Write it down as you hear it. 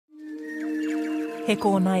He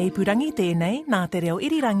kōna I purangi tēnei nā te reo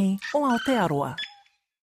irirangi o Aotearoa.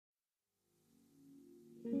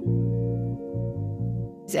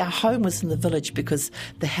 Our home was in the village because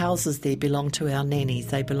the houses there belonged to our nannies.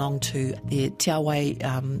 They belonged to their Te Ahi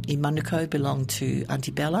Kaa Manuko belonged to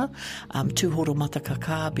Auntie Bella, Tūhoro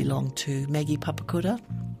Matakaka belonged to Makareti Papakura,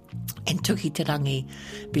 and Tuki Te Rangi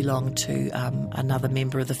belonged to another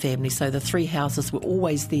member of the family. So the three houses were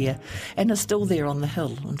always there and are still there on the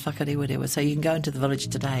hill in Whakarewarewa. So you can go into the village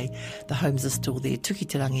today, the homes are still there. Tuki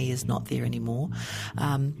Te Rangi is not there anymore.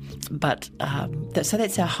 So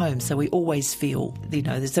that's our home. So we always feel,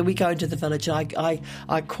 so we go into the village.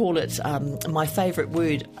 I call it my favourite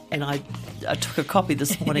word, and I took a copy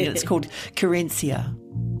this morning, and it's called Querencia.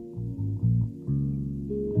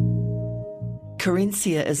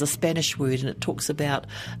 Querencia is a Spanish word, and it talks about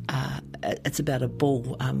it's about a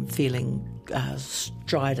bull feeling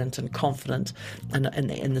strident and confident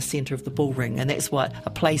in the centre of the bull ring, and that's what a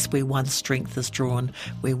place where one's strength is drawn,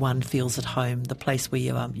 where one feels at home, the place where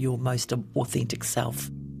you are your most authentic self.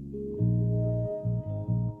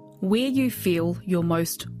 Where you feel your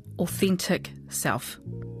most authentic self.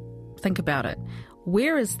 Think about it.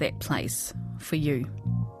 Where is that place for you?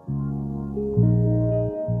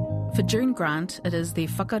 For June Grant, it is the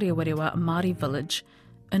Whakarewarewa Māori village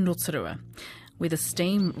in Rotorua, where the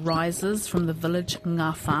steam rises from the village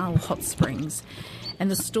ngā whā or hot springs, and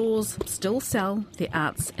the stores still sell their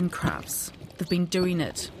arts and crafts. They've been doing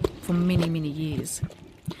it for many, many years.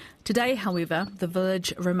 Today, however, the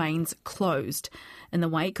village remains closed in the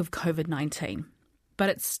wake of COVID-19, but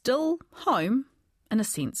it's still home in a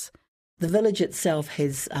sense. The village itself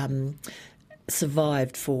has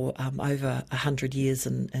survived for over 100 years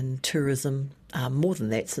in tourism, more than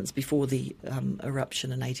that, since before the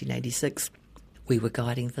eruption in 1886. We were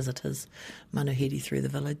guiding visitors, manuhiri, through the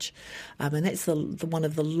village. And that's one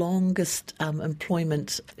of the longest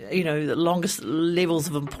employment, the longest levels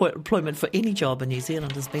of employment for any job in New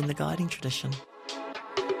Zealand has been the guiding tradition.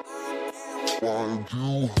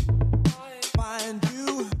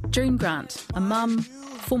 June Grant, a mum,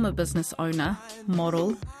 former business owner,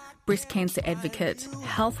 model, breast cancer advocate,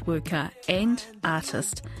 health worker and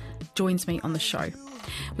artist, joins me on the show.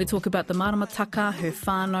 We talk about the maramataka, her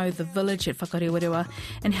whānau, the village at Whakarewarewa,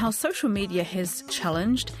 and how social media has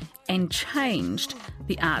challenged and changed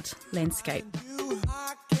the art landscape.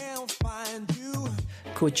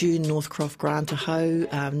 Ko June Northcroft Grant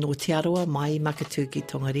ahau, no Te Aroa, mai makatū ki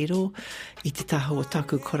Tongariro, I te taha o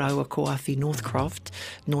taku koraua ko awhi Northcroft,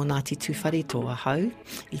 no Ngāti Tūwhareto ahau,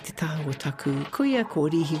 I te taha o taku kuia ko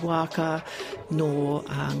Rihi Waka, no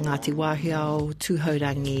Ngāti Wahiao,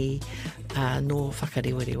 Tūhaurangi, no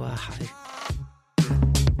Whakarewarewa ahau.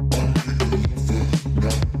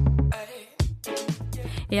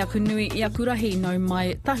 E aku nui, e aku rahi no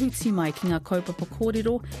mai tahuti mai ki ngā kaupapa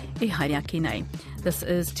kōrero e haere ake nei. This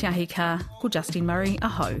is Te Ahi Kaa, ko Justine Murray,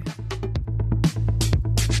 aho.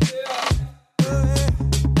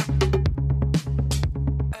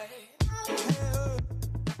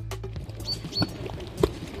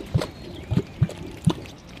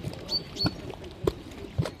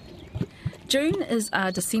 June is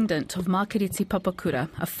a descendant of Makareti Papakura,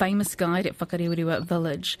 a famous guide at Whakarewarewa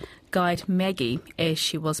village, Guide Maggie, as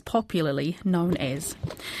she was popularly known as.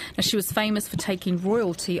 Now, she was famous for taking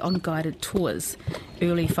royalty on guided tours.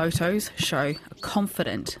 Early photos show a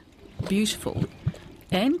confident, beautiful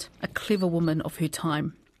and a clever woman of her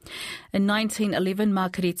time. In 1911,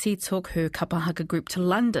 Makareti took her kapahaka group to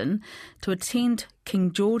London to attend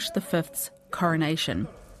King George V's coronation.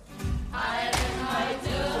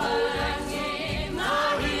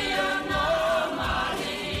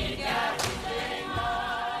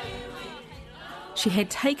 She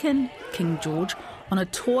had taken King George on a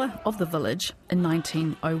tour of the village in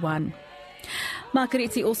 1901.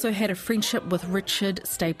 Makareti also had a friendship with Richard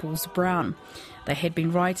Staples Brown. They had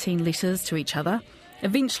been writing letters to each other.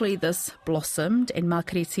 Eventually this blossomed and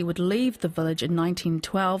Makareti would leave the village in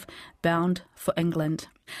 1912, bound for England.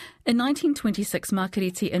 In 1926,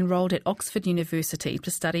 Makareti enrolled at Oxford University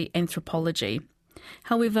to study anthropology.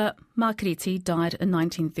 However, Makareti died in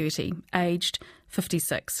 1930, aged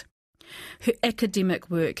 56. Her academic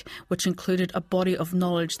work, which included a body of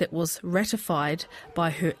knowledge that was ratified by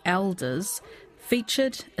her elders,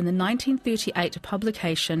 featured in the 1938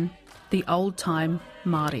 publication The Old Time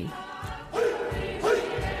Māori.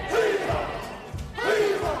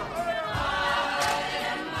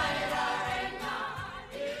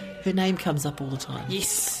 Her name comes up all the time.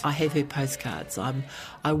 Yes. I have her postcards.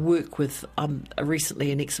 I work with,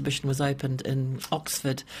 recently an exhibition was opened in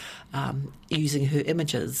Oxford using her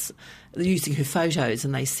images, using her photos,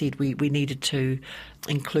 and they said we needed to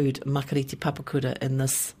include Makareti Papakura in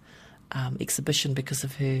this exhibition because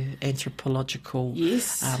of her anthropological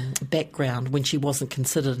background, when she wasn't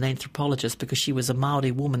considered an anthropologist because she was a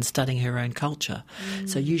Māori woman studying her own culture.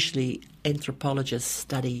 So usually anthropologists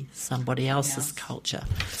study somebody else's culture.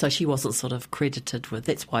 So she wasn't sort of credited with.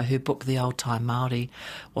 That's why her book, The Old Time Māori,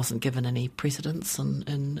 wasn't given any precedence,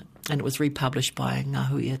 and it was republished by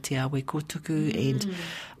Ngahuia Te Ahi Kaa, and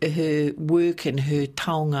her work and her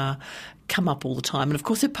taonga come up all the time. And of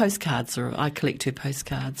course her postcards I collect her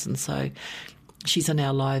postcards, and so she's in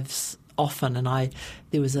our lives often. And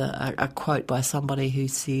there was a quote by somebody who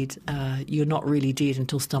said, you're not really dead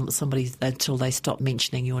until they stop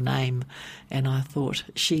mentioning your name. And I thought,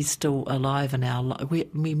 she's still alive in our life.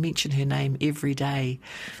 We mention her name every day,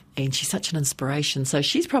 and she's such an inspiration. So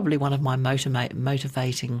she's probably one of my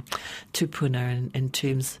motivating tupuna in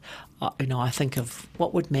terms, I think of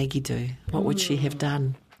what would Maggie do? What would she have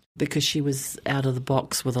done? Because she was out of the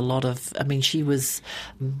box with a lot of... she was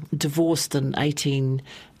divorced in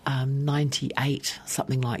 1898,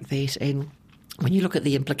 something like that, and when you look at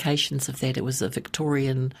the implications of that, it was a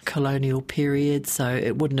Victorian colonial period, so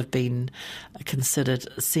it wouldn't have been considered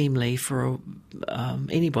seemly for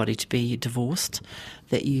anybody to be divorced.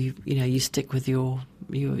 That you stick with you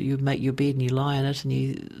make your bed and you lie in it and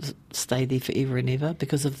you stay there forever and ever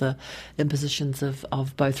because of the impositions of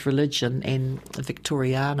both religion and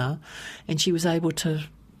Victoriana, and she was able to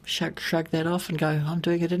shrug that off and go, I'm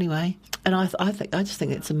doing it anyway. And I just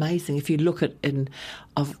think it's amazing if you look at in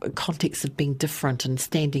of context of being different and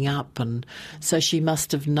standing up. And so she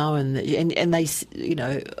must have known that, and they,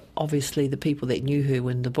 obviously the people that knew her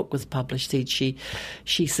when the book was published said she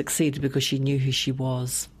succeeded because she knew who she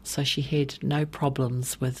was. So she had no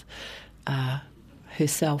problems with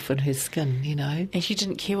herself and her skin, And she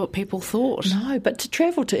didn't care what people thought. No, but to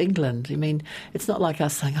travel to England, it's not like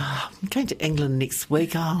us saying, I'm going to England next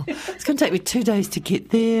week. It's going to take me 2 days to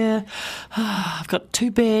get there. I've got 2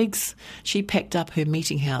 bags. She packed up her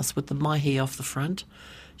meeting house with the mahi off the front.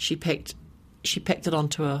 She packed it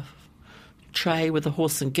onto a tray with a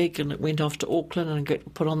horse and gig, and it went off to Auckland and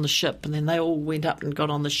got put on the ship, and then they all went up and got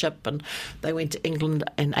on the ship and they went to England,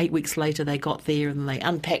 and 8 weeks later they got there and they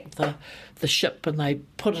unpacked the ship and they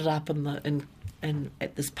put it up in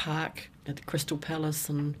at this park at the Crystal Palace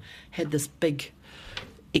and had this big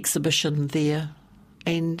exhibition there,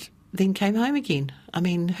 and then came home again.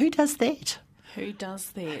 Who does that? Who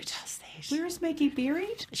does that? Where is Maggie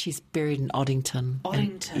buried? She's buried in Oddington.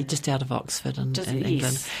 Just out of Oxford in England.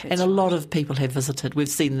 Yes, and a lot of people have visited. We've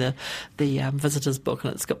seen the visitors book,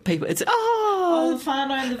 and it's got people. It's the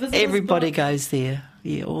whānau and the visitors everybody book. goes there.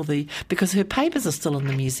 Yeah, because her papers are still in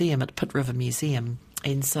the museum at Pitt River Museum.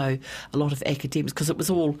 And so a lot of academics, because it was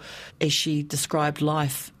all as she described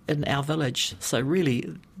life in our village. So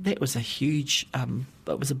really, that was a huge,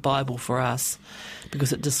 it was a Bible for us,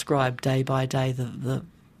 because it described day by day the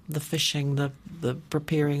fishing, the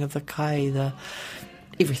preparing of the kai,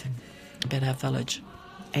 everything about our village.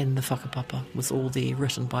 And the whakapapa was all there,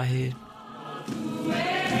 written by her.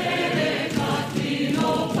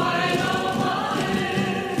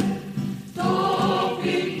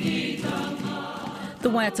 The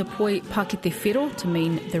waiata poi pake te whiro to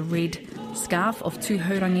mean the red scarf of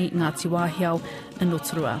Tūhaurangi Ngāti Wāhiao in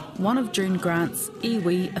Rotorua, one of June Grant's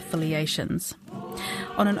iwi affiliations.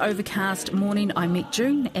 On an overcast morning, I met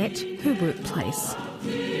June at her workplace.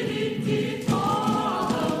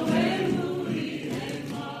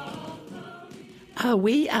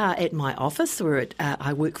 We are at my office.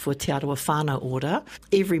 I work for Te Arawa Whānau Order.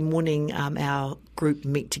 Every morning our group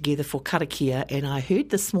meet together for karakia, and I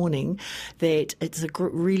heard this morning that it's a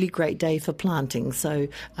really great day for planting. So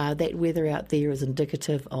that weather out there is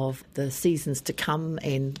indicative of the seasons to come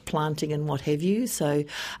and planting and what have you. So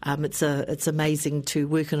it's amazing to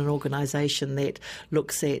work in an organisation that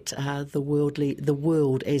looks at the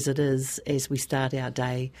world as it is as we start our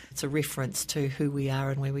day. It's a reference to who we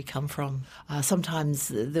are and where we come from. Sometimes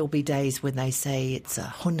there'll be days when they say it's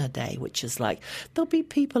a huna day, which is like there'll be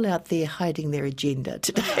people out there hiding their agenda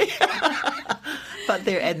today. But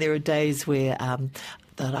there are days where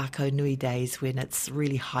the rako nui days when it's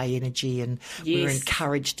really high energy and we're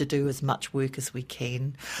encouraged to do as much work as we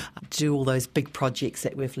can, do all those big projects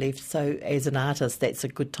that we've left. So as an artist, that's a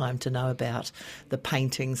good time to know about the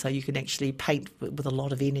painting, so you can actually paint with a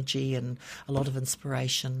lot of energy and a lot of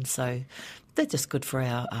inspiration. So they're just good for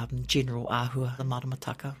our general āhua, the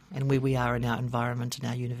maramataka, and where we are in our environment and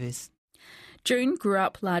our universe. June grew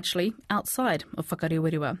up largely outside of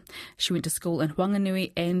Whakarewarewa. She went to school in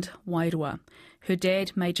Whanganui and Wairua. Her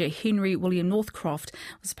dad, Major Henry William Northcroft,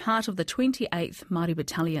 was part of the 28th Māori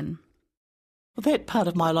Battalion. Well, that part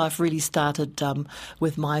of my life really started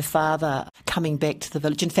with my father coming back to the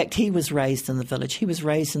village. In fact, he was raised in the village. He was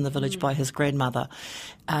raised in the village by his grandmother.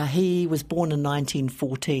 He was born in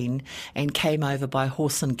 1914 and came over by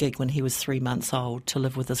horse and gig when he was 3 months old to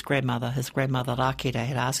live with his grandmother. His grandmother, Raketa,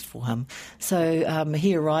 had asked for him. So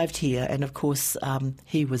he arrived here, and of course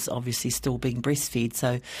he was obviously still being breastfed.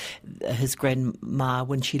 So his grandma,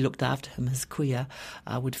 when she looked after him, his kuia,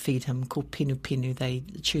 would feed him, called penu penu. They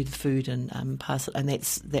chewed the food and pass it, and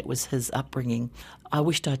that was his upbringing. I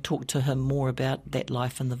wished I'd talked to him more about that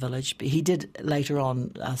life in the village, but he did later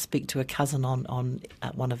on speak to a cousin on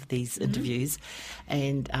one of these interviews,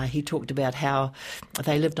 and he talked about how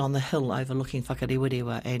they lived on the hill overlooking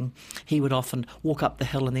Whakarewarewa, and he would often walk up the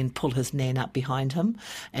hill and then pull his nan up behind him,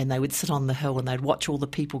 and they would sit on the hill and they'd watch all the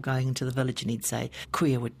people going into the village, and he'd say,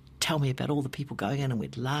 Kuia would tell me about all the people going in, and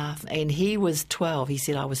we'd laugh. And he was 12. He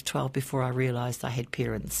said, I was 12 before I realised I had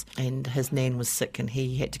parents, and his nan was sick and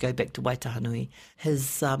he had to go back to Waitahanui.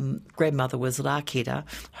 His grandmother was Raketa,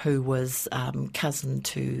 who was cousin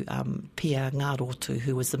to Pia Ngarotu,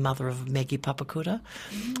 who was the mother of Makareti Papakura.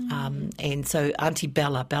 And so Auntie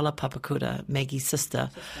Bella Papakura, Maggie's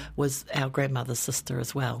sister, was our grandmother's sister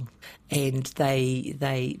as well. And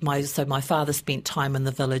so my father spent time in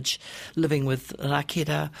the village living with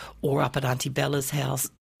Raketa or up at Auntie Bella's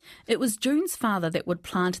house. It was June's father that would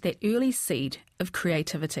plant that early seed of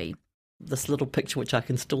creativity. This little picture, which I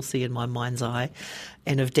can still see in my mind's eye,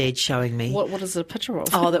 and of Dad showing me. What is the picture of?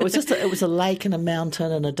 Oh, that was it was a lake and a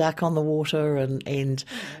mountain and a duck on the water, and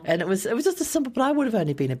it was just a simple. But I would have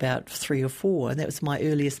only been about 3 or 4, and that was my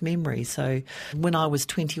earliest memory. So when I was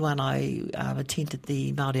 21, I attended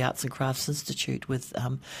the Māori Arts and Crafts Institute with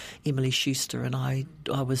Emily Schuster, and I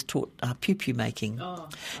was taught pew making,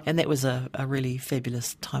 and that was a really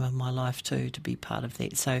fabulous time of my life too, to be part of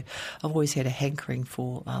that. So I've always had a hankering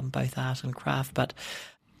for both art and craft, but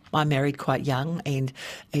I married quite young and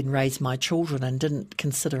raised my children and didn't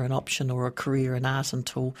consider an option or a career in art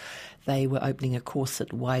until they were opening a course at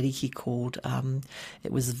Wairiki called,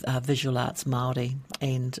 it was Visual Arts Māori,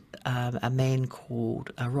 and a man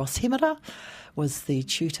called Ross Hemera was the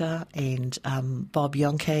tutor, and Bob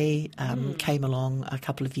Yonke came along a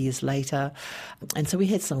couple of years later. And so we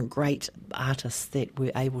had some great artists that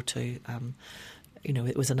were able to,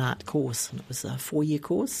 it was an art course, and it was a 4-year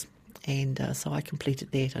course. And so I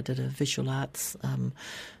completed that. I did a visual arts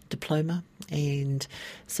diploma, and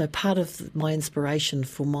so part of my inspiration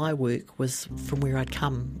for my work was from where I'd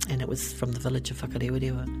come, and it was from the village of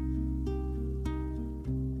Whakarewarewa.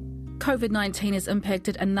 COVID-19 has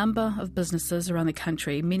impacted a number of businesses around the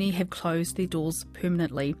country. Many have closed their doors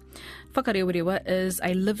permanently. Whakarewarewa is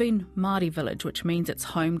a living Māori village, which means it's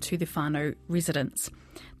home to the whānau residents.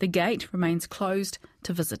 The gate remains closed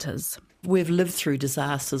to visitors. We've lived through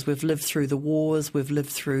disasters, we've lived through the wars, we've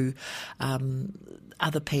lived through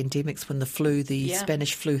other pandemics when the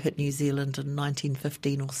Spanish flu hit New Zealand in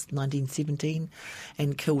 1915 or 1917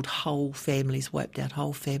 and killed whole families, wiped out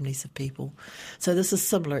whole families of people. So this is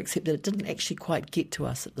similar, except that it didn't actually quite get to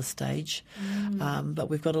us at this stage, but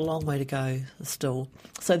we've got a long way to go still.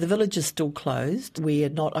 So the village is still closed. We are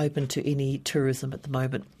not open to any tourism at the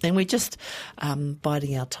moment, and we're just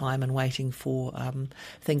biding our time and waiting for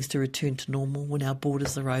things to return to normal when our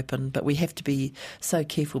borders are open. But we have to be so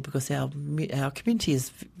careful because our community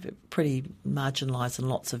is pretty marginalised in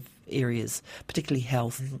lots of areas, particularly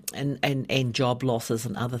health and job losses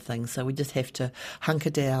and other things. So we just have to hunker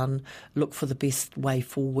down, look for the best way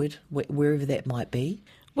forward, wherever that might be.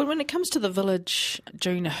 Well, when it comes to the village,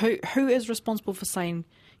 June, who is responsible for saying,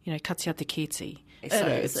 katia te kiti?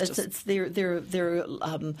 So there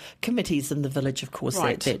are committees in the village, of course,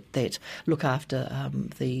 right, that look after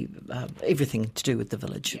the everything to do with the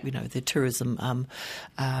village. Yeah. The tourism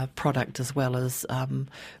product, as well as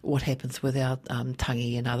what happens with our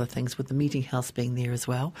tangi and other things, with the meeting house being there as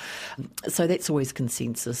well. So that's always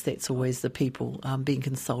consensus. That's always the people being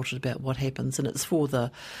consulted about what happens, and it's for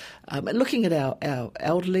the looking at our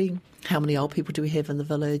elderly. How many old people do we have in the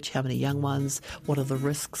village? How many young ones? What are the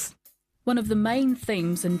risks? One of the main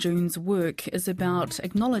themes in June's work is about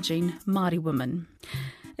acknowledging Māori women.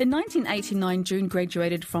 In 1989, June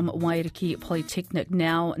graduated from Wairiki Polytechnic,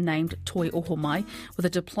 now named Toi Ohomai, with a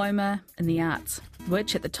diploma in the arts,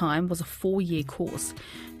 which at the time was a 4-year course.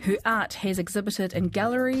 Her art has exhibited in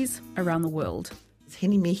galleries around the world.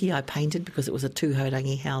 Hene Mihi I painted because it was a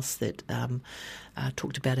tūhaurangi house that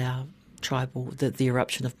talked about our the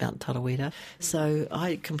eruption of Mount Tarawera. So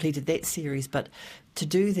I completed that series, but to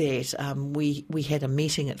do that, we had a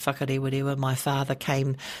meeting at Whakarewarewa. My father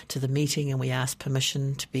came to the meeting and we asked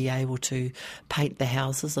permission to be able to paint the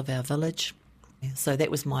houses of our village. So that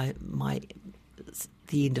was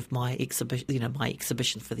the end of my exhibition, my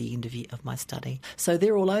exhibition for the end of my study. So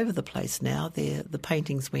they're all over the place now. The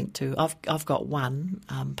paintings went to. I've got one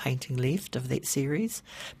painting left of that series,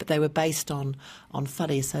 but they were based on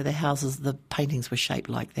whare. So the houses, the paintings were shaped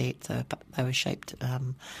like that. So they were shaped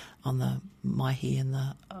on the maihi and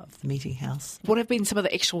the meeting house. What have been some of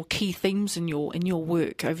the actual key themes in your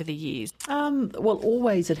work over the years? Well,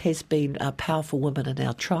 always it has been powerful women in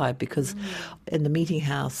our tribe, because in the meeting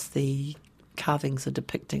house the carvings are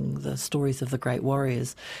depicting the stories of the great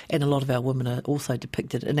warriors, and a lot of our women are also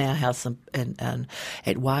depicted in our house. And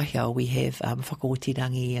at Wāhia we have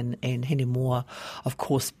whakaotirangi and hene moa, of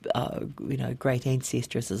course, great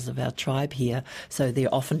ancestresses of our tribe here, so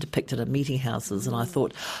they're often depicted at meeting houses. And I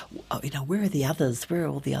thought, where are the others? Where are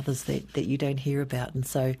all the others that you don't hear about? And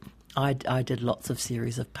so I did lots of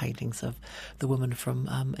series of paintings of the women from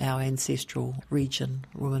our ancestral region,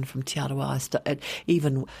 women from Te Aroa,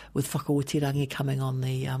 even with whakaotirangi coming on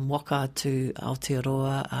the waka to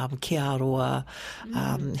Aotearoa, Ke Aroa,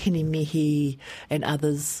 Hene Mihi and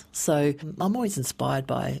others. So I'm always inspired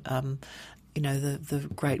by the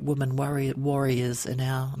great women warriors in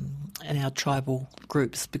our tribal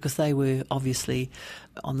groups, because they were obviously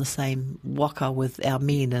on the same waka with our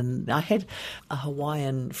men. And I had a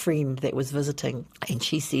Hawaiian friend that was visiting, and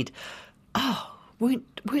she said, "Oh,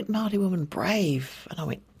 weren't Māori women brave?" And I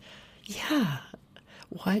went, "Yeah.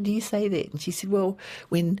 Why do you say that?" And she said, "Well,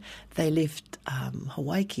 when they left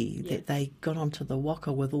Hawaii, that they got onto the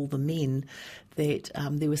waka with all the men, that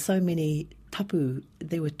there were so many tapu,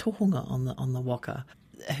 there were tohunga on the waka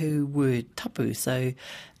who were tapu, so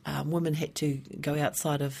women had to go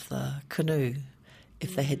outside of the canoe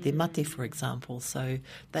if they had their mate, for example, so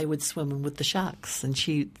they would swim with the sharks." And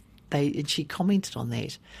she commented on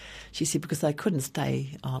that. She said because they couldn't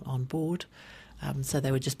stay on board, so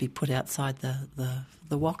they would just be put outside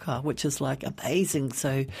the waka, which is like amazing.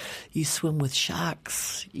 So you swim with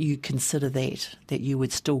sharks, you consider that you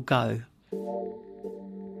would still go.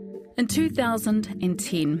 In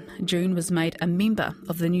 2010, June was made a member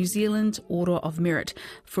of the New Zealand Order of Merit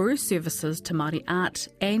for her services to Māori art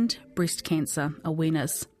and breast cancer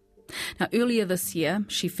awareness. Now, earlier this year,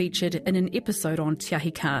 she featured in an episode on Te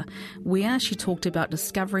Ahi Kaa, where she talked about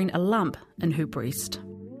discovering a lump in her breast.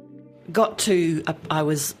 I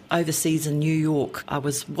was overseas in New York. I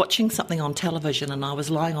was watching something on television and I was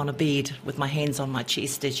lying on a bed with my hands on my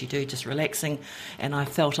chest, as you do, just relaxing, and I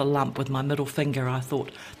felt a lump with my middle finger. I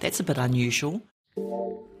thought, that's a bit unusual.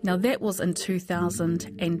 Now, that was in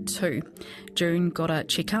 2002. June got a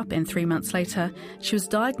checkup, and 3 months later, she was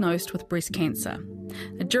diagnosed with breast cancer.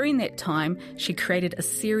 During that time, she created a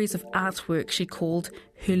series of artwork she called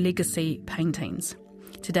her legacy paintings.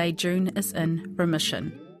 Today, June is in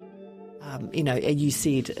remission. And you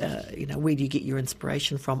said, where do you get your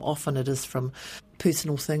inspiration from? Often it is from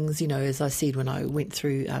personal things. As I said, when I went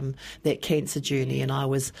through that cancer journey, and I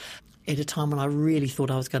was at a time when I really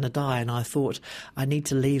thought I was going to die, and I thought I need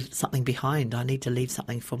to leave something behind. I need to leave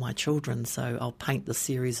something for my children. So I'll paint the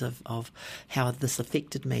series of how this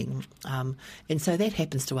affected me. And so that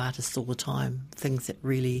happens to artists all the time, things that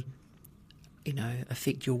really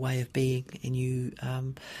affect your way of being, and you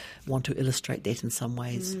want to illustrate that in some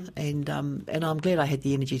ways. And I'm glad I had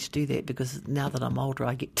the energy to do that, because now that I'm older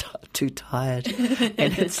I get too tired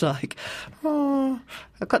and it's like,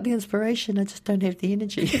 I've got the inspiration, I just don't have the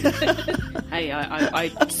energy. Hey,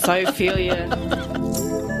 I so feel you.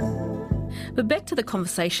 But back to the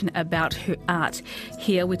conversation about her art.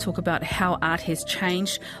 Here we talk about how art has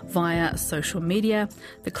changed via social media,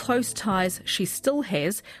 the close ties she still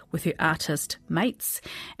has with her artist mates,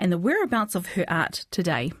 and the whereabouts of her art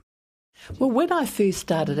today. Well, when I first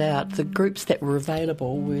started out, the groups that were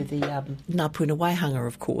available were the Ngāpuna Waihanga,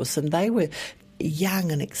 of course, and they were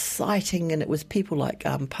young and exciting, and it was people like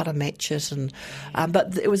Paramatchit, and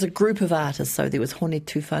but it was a group of artists. So there was Hone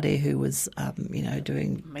Tūwhare, who was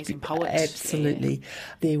doing amazing poets. Absolutely. Yeah.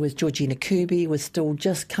 There was Georgina Kirby, was still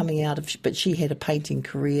just coming out of, but she had a painting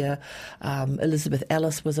career. Elizabeth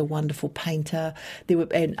Ellis was a wonderful painter. There were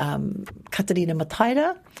Katarina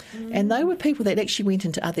Mataira, and they were people that actually went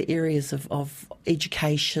into other areas of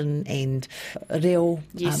education and reo.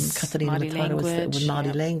 Yes, Katarina Mataira was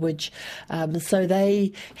Māori language. So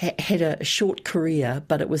they had a short career,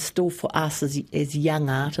 but it was still for us as young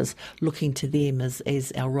artists looking to them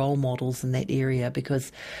as our role models in that area,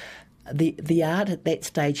 because the art at that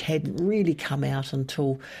stage hadn't really come out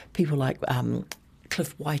until people like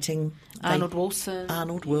Cliff Whiting, Arnold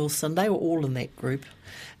Wilson, they were all in that group.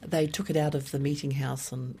 They took it out of the meeting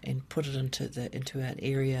house and put it into an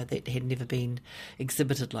area that had never been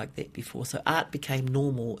exhibited like that before. So art became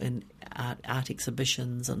normal in art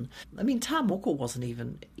exhibitions, and I mean, tā moko wasn't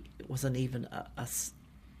even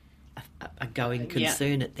a going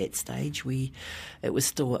concern at that stage. It was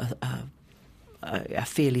still a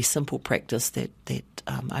fairly simple practice that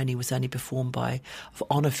was only performed by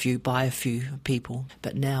a few people.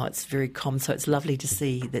 But now it's very common, so it's lovely to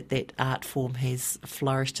see that art form has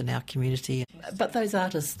flourished in our community. But those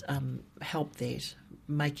artists help that,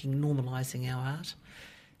 normalising our art.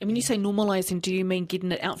 And when you say normalising, do you mean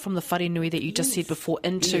getting it out from the wharenui that you just said before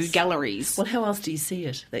into galleries? Well, how else do you see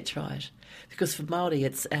it? That's right. Because for Māori,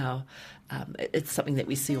 it's something that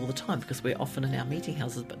we see all the time because we're often in our meeting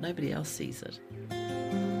houses, but nobody else sees it.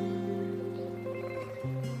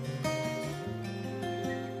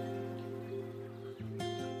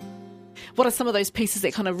 What are some of those pieces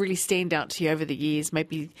that kind of really stand out to you over the years,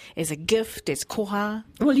 maybe as a gift, as koha?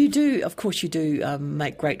 Well, of course you do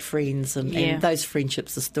make great friends, and those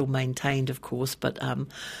friendships are still maintained, of course, but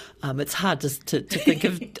it's hard to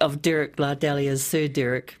think of Derek Lardeli as Sir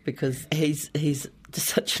Derek, because he's just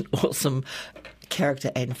such an awesome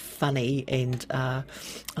character and funny, and I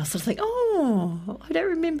sort of think, I don't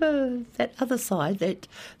remember that other side, that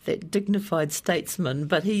dignified statesman,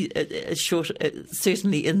 but he is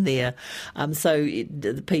certainly in there.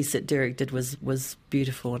 The piece that Derek did was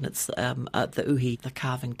beautiful, and it's the uhi, the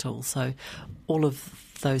carving tool. So all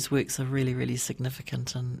of those works are really, really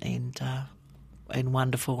significant and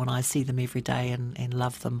wonderful, and I see them every day and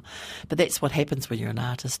love them. But that's what happens when you're an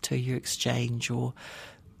artist too. You exchange, or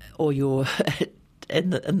you're in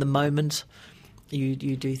the moment. You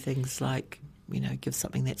do things like, give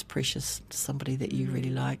something that's precious to somebody that you really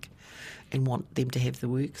like and want them to have the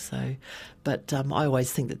work. So, but I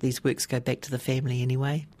always think that these works go back to the family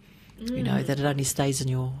anyway. That it only stays in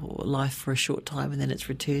your life for a short time and then it's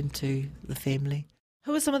returned to the family.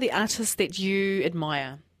 Who are some of the artists that you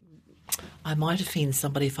admire? I might offend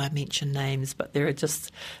somebody if I mention names, but there are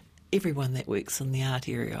just everyone that works in the art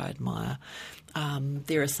area I admire.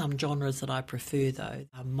 There are some genres that I prefer, though.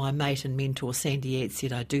 My mate and mentor Sandy Ed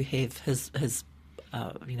said I do have his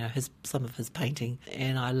some of his painting,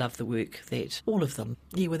 and I love the work that all of them,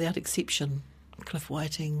 without exception. Cliff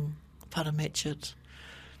Whiting, Para Matchett.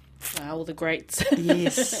 Wow, all the greats.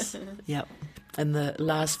 Yes, yep. In the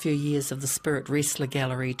last few years of the Spirit Wrestler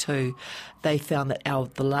Gallery too, they found that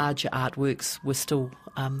the larger artworks were still,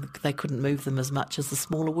 they couldn't move them as much as the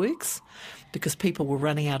smaller works because people were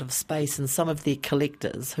running out of space, and some of their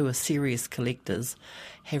collectors, who are serious collectors,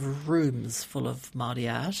 have rooms full of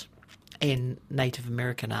Māori art and Native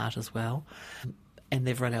American art as well, and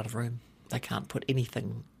they've run out of room. They can't put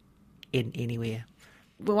anything in anywhere.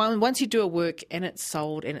 Well, once you do a work and it's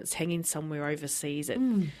sold and it's hanging somewhere overseas,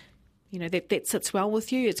 that sits well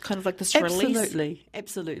with you. It's kind of like this release.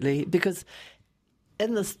 Absolutely. Because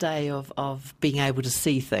in this day of being able to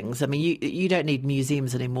see things, I mean, you don't need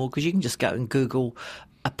museums anymore because you can just go and Google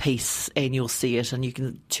a piece and you'll see it, and you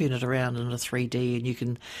can turn it around in a 3D, and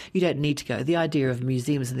you don't need to go. The idea of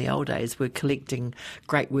museums in the old days were collecting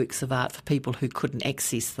great works of art for people who couldn't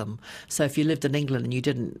access them. So if you lived in England and you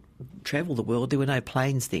didn't travel the world, there were no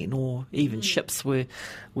planes then, or even ships were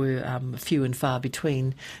few and far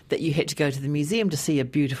between, that you had to go to the museum to see a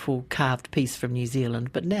beautiful carved piece from New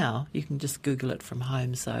Zealand. But now you can just Google it from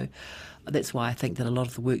home. So that's why I think that a lot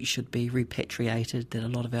of the work should be repatriated, that a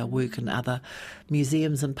lot of our work in other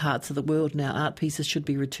museums and parts of the world and our art pieces should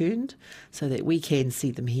be returned so that we can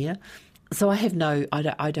see them here. So I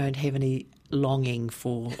don't have any longing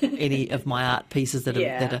for any of my art pieces that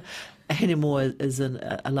are. Hannah is in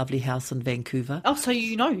a lovely house in Vancouver. Oh, so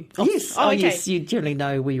you know? Yes. Okay. Yes. You generally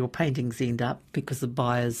know where your paintings end up because the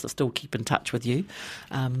buyers still keep in touch with you.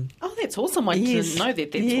 That's awesome. I didn't know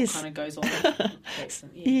that. That's what kind of goes on.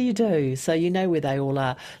 Yeah, you do. So you know where they all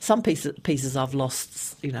are. Some pieces I've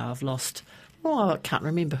lost. I can't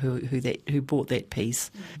remember who bought that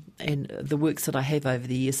piece, and the works that I have over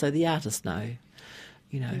the years. So the artists know.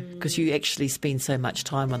 Because you actually spend so much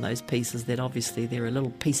time on those pieces that obviously they're a little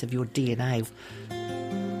piece of your DNA.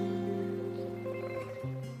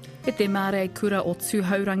 E te mare kura o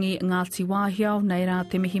tūhaurangi Ngāti Wāhiao, nei rā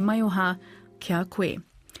te mihi mai o hā, kia koe.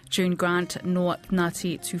 June Grant no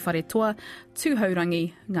Ngāti Tūwharetoa,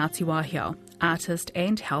 tūhaurangi Ngāti Wāhiao, artist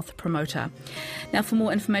and health promoter. Now, for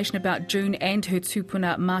more information about June and her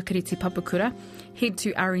tūpuna Makareti Papakura, head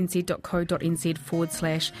to rnz.co.nz/Te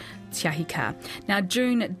Ahi Kaa. Now,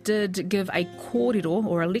 June did give a kōrero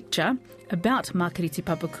or a lecture about Makareti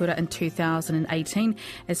Papakura in 2018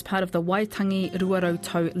 as part of the Waitangi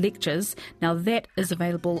Ruarautau lectures. Now, that is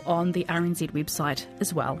available on the RNZ website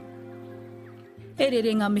as well. E re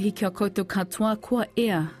re ngā mihi kia koutou katoa, kua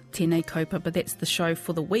ea tēnei kaupapa. That's the show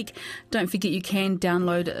for the week. Don't forget you can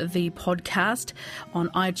download the podcast on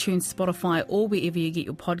iTunes, Spotify, or wherever you get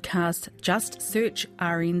your podcast. Just search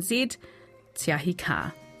RNZ Te Ahi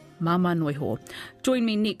Kaa. Mama noiho. Join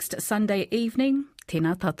me next Sunday evening.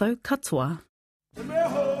 Tēnā tātou katoa.